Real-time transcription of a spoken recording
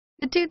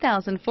The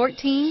 2014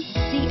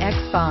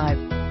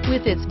 CX-5.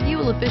 With its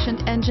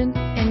fuel-efficient engine,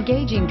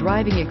 engaging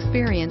driving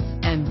experience,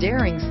 and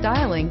daring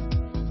styling,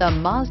 the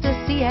Mazda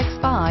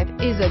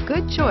CX-5 is a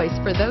good choice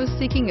for those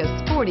seeking a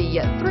sporty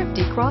yet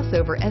thrifty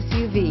crossover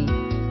SUV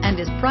and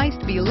is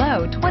priced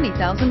below $20,000.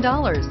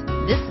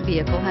 This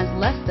vehicle has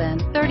less than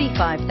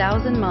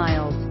 35,000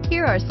 miles.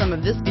 Here are some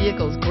of this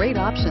vehicle's great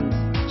options: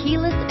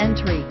 keyless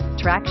entry,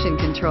 traction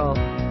control,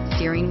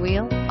 steering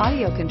wheel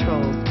audio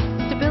controls,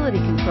 stability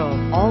control,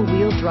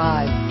 all-wheel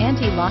drive,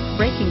 anti-lock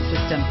braking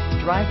system,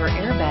 driver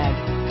airbag,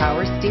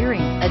 power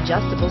steering,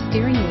 adjustable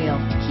steering wheel,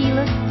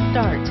 keyless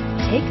start.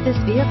 Take this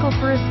vehicle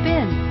for a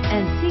spin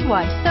and see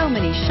why so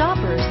many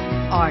shoppers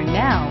are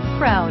now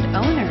proud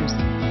owners.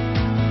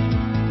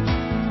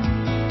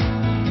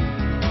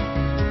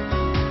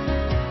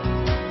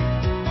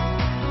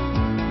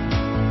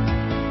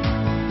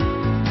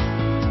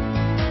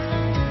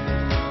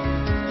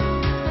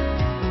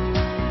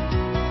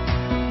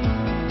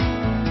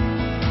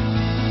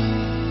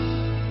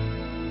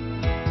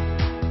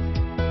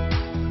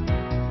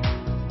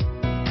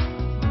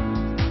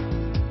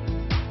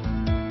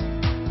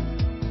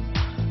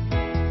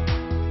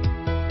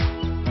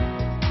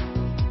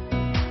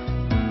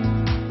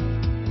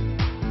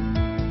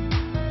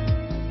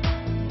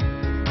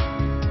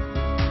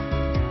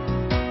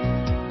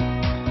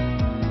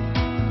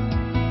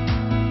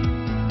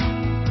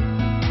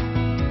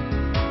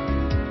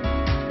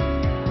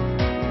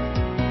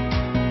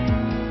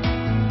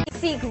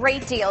 See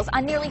great deals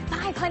on nearly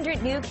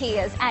 500 new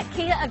Kias at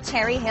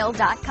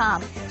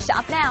KiaofCherryHill.com.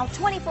 Shop now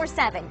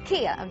 24/7.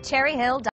 Kia of Cherry Hill.